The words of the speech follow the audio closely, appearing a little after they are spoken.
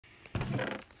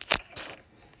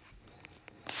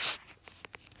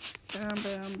Bam,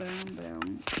 bam, bam,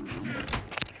 bam.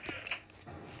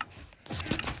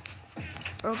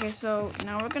 Okay, so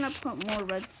now we're gonna put more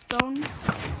redstone,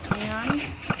 and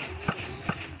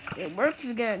it works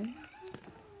again.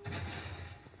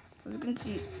 As you can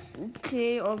see,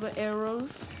 okay, all the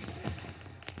arrows.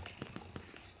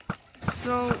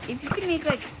 So if you can make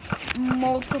like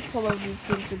multiple of these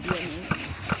things, would be amazing.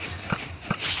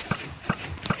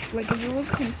 Like if you will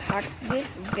compact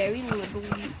this very little,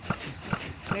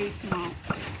 very small,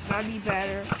 that'd be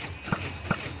better.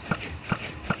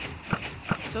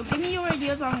 So give me your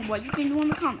ideas on what you can do in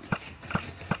the comments.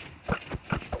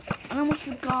 I almost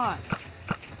forgot.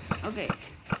 Okay.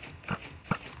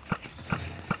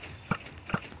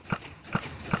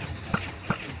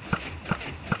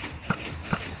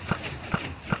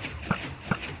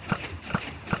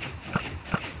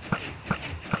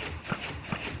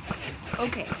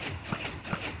 Okay.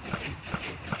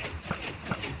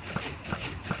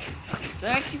 So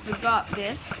I actually forgot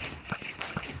this.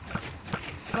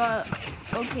 But,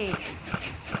 okay.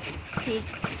 Take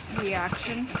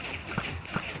reaction.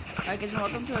 Hi guys, and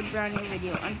welcome to a brand new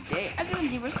video. And today, as you can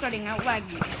see, we're starting out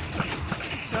laggy.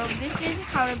 So this is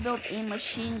how to build a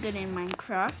machine gun in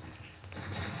Minecraft.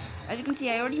 As you can see,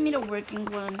 I already made a working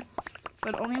one,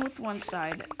 but only with one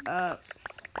side.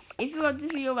 If you like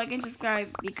this video, like and subscribe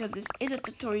because this is a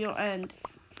tutorial, and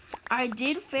I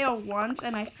did fail once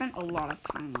and I spent a lot of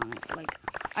time on it. Like,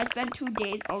 I spent 2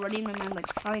 days already in my mind, like,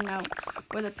 trying out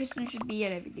where the piston should be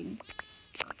and everything.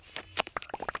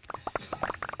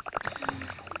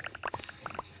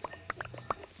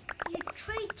 You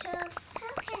traitor!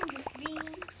 How can this be?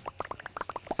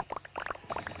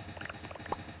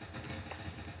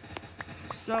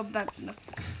 So that's enough.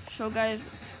 So guys,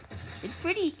 it's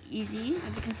pretty easy.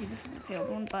 As you can see, this is the failed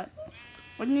one, but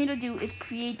what you need to do is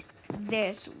create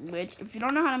this, which if you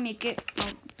don't know how to make it,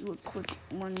 I'll do a quick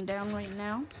rundown right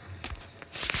now.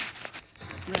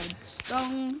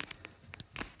 Redstone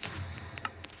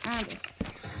and this.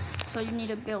 So you need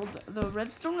to build the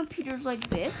redstone repeaters like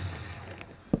this,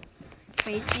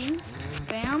 facing,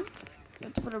 bam. You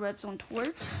have to put a redstone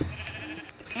torch,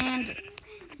 and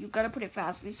you gotta put it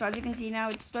fastly. So as you can see now,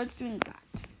 it starts doing that.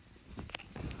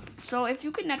 So if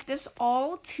you connect this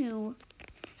all to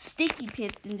sticky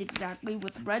pistons exactly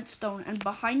with redstone, and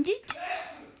behind it,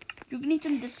 you can need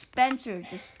some dispensers.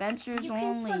 Dispensers You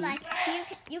only. can put like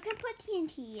you can put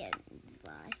TNT as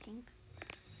well, I think.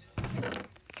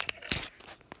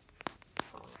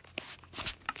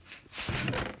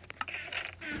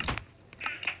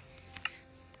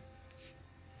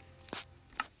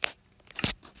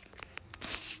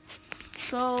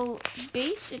 So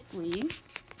basically,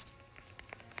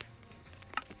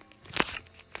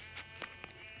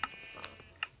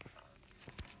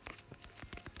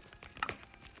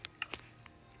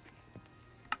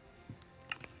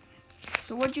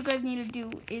 so what you guys need to do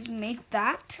is make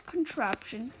that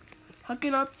contraption, hook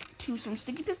it up to some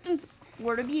sticky pistons,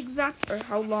 4 to be exact, or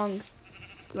how long you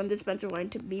want the dispenser line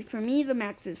to be. For me, the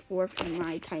max is 4 for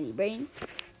my tiny brain.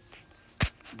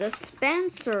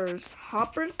 Dispensers,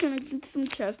 hoppers connected to some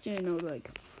chests, you know,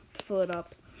 like to fill it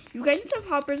up. You guys have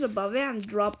hoppers above it and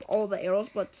drop all the arrows,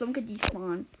 but some could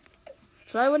despawn,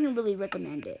 so I wouldn't really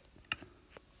recommend it.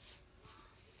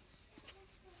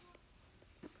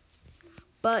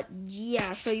 But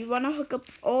yeah, so you want to hook up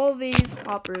all these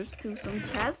hoppers to some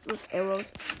chests with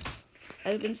arrows.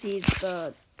 As you can see,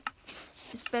 the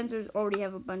dispensers already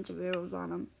have a bunch of arrows on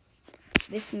them.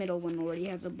 This middle one already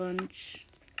has a bunch.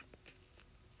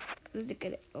 Where does it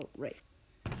get it? Oh, right.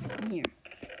 In here.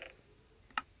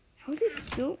 How is it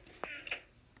still?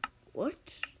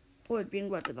 What? Oh, it's being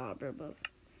brought to the hopper above.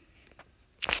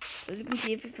 As you can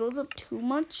see, if it fills up too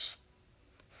much,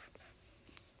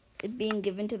 it's being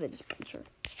given to the dispenser.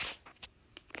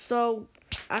 So,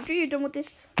 after you're done with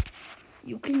this,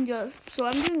 you can just... So,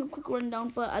 I'm doing a quick rundown,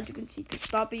 but as you can see, to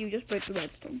stop it, you just break the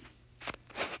redstone.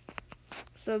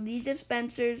 So, these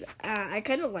dispensers, I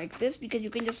kind of like this because you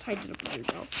can just hide it up with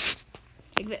yourself.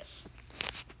 Like this.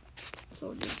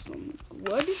 So, just some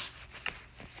wood.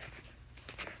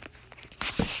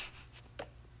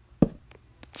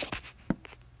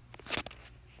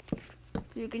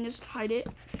 So, you can just hide it.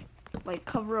 Like,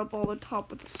 cover up all the top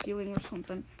with the ceiling or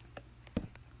something.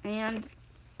 And,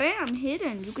 bam,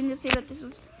 hidden. You can just say that this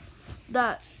is...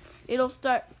 That it'll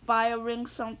start firing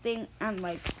something and,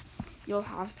 like, you'll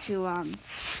have to,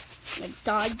 like,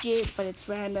 dodge it, but it's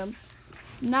random.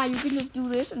 Now, you can just do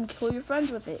this and kill your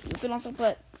friends with it. You can also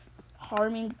put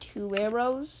harming 2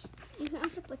 arrows. You can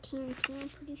also put TNT, I'm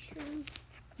pretty sure.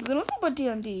 You can also put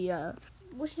TNT, yeah.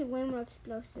 Which is way more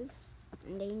explosive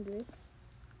and dangerous.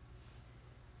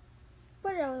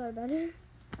 But all are better.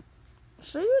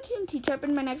 show you a TNT trap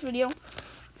in my next video.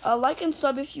 Like and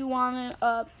sub if you want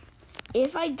it.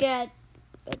 If I get,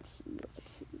 let's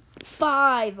see,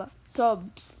 5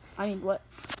 subs,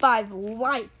 5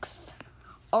 likes,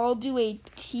 I'll do a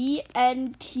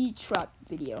TNT trap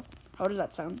video. How does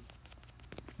that sound?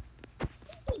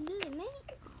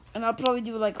 And I'll probably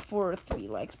do like 4 or 3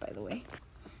 likes, by the way.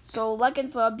 So like and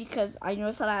sub because I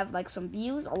noticed that I have like some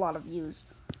views, a lot of views.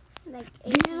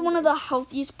 This is one of the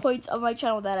healthiest points of my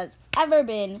channel that has ever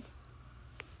been.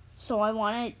 So I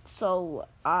want it. So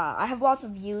I have lots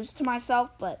of views to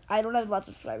myself, but I don't have lots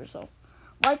of subscribers. So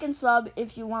like and sub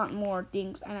if you want more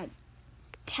things. And at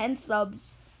 10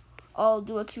 subs, I'll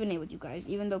do a Q&A with you guys.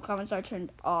 Even though comments are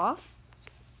turned off,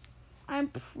 I'm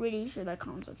pretty sure that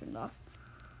comments are turned off.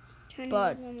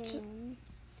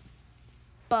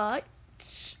 But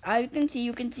as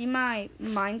you can see my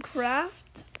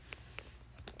Minecraft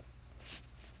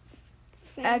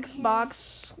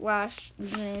Xbox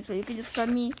 /username, so you can just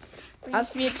send me,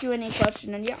 ask me a Q&A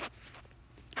question, and yeah.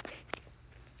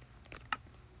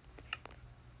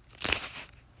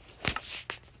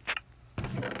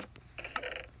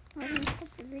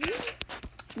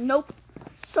 Nope.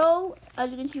 So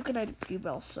as you can see, you can do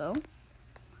also.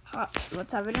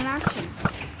 Let's have it in action.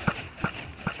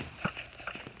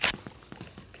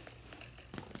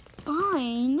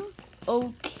 Fine.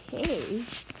 Okay.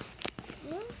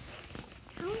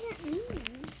 How does that mean?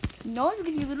 No,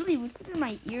 because you literally whispered in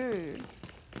my ear.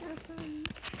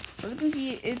 As you can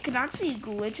see, it can actually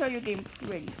glitch out your game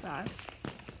pretty fast.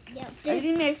 Yeah. I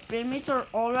think my frame rates are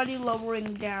already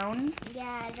lowering down.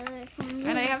 Yeah, there are some.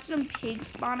 And I have some pig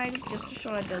spawn eggs just to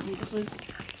show that does it.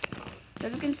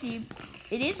 As you can see,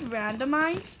 it is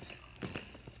randomized.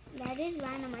 That is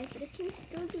randomized, but it can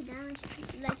still do damage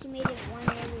like you made it one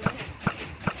earlier.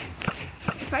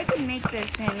 If I could make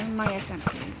this in my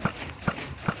SMP.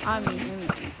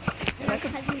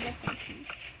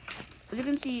 As you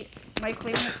can see, my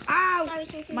claim. Ow!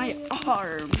 Sorry, my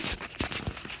arm.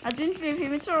 As you can see, my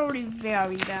payments are already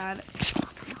very bad.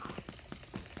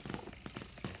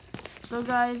 So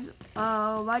guys,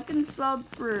 like and sub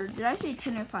for, did I say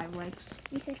 10 or 5 likes?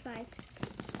 You said 5.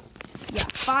 Yeah,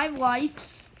 5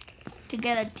 likes to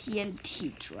get a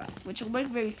TNT trap, which will look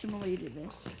very similar to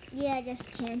this. Yeah, just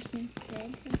TNT instead.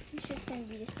 I'm pretty sure it's going to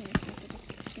be the same thing,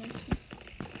 just TNT.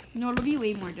 No, it'll be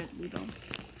way more deadly though.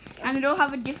 And it'll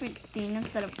have a different thing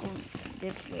instead of going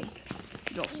this way.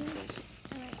 It also goes.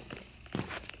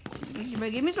 My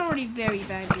game is already very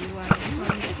badly wired.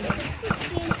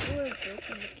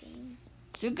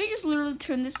 So you can just literally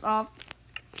turn this off.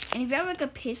 And if you have like a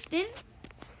piston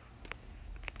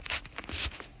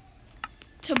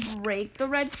to break the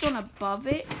redstone above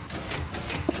it,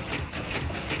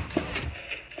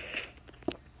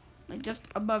 like just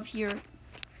above here,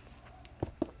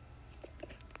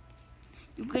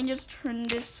 you can just turn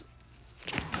this,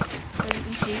 as you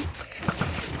can see.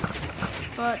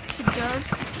 But to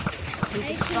just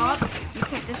make it stop, you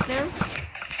put this there,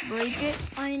 break it,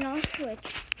 on and off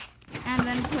switch, and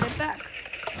then put it back.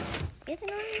 Is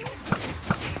it on and off?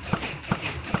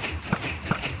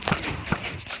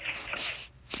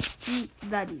 See,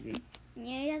 that easy.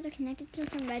 Yeah, you have to connect it to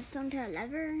some redstone to a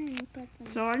lever and put them.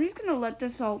 So I'm just gonna let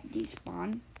this all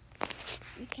despawn.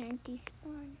 You can't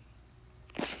despawn.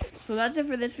 So that's it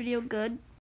for this video. Good.